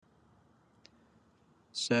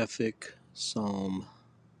Sapphic Psalm.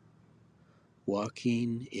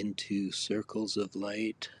 Walking into circles of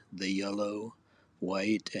light, the yellow,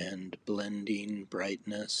 white, and blending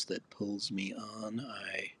brightness that pulls me on,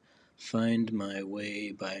 I find my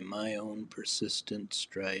way by my own persistent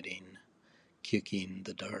striding, kicking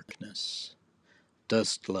the darkness.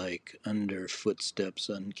 Dust-like under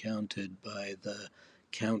footsteps uncounted by the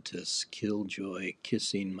Countess Killjoy,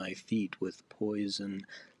 kissing my feet with poison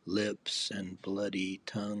lips and bloody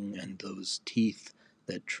tongue and those teeth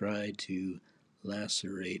that try to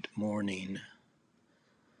lacerate morning.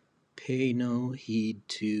 Pay no heed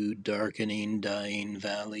to darkening, dying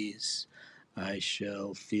valleys. I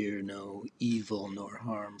shall fear no evil nor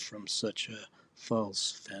harm from such a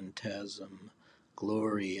false phantasm.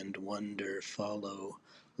 Glory and wonder follow,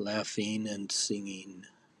 laughing and singing.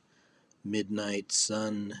 Midnight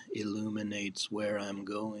sun illuminates where I'm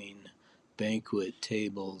going. Banquet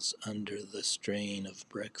tables under the strain of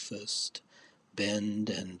breakfast. Bend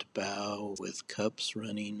and bow with cups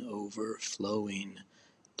running over, flowing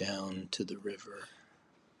down to the river.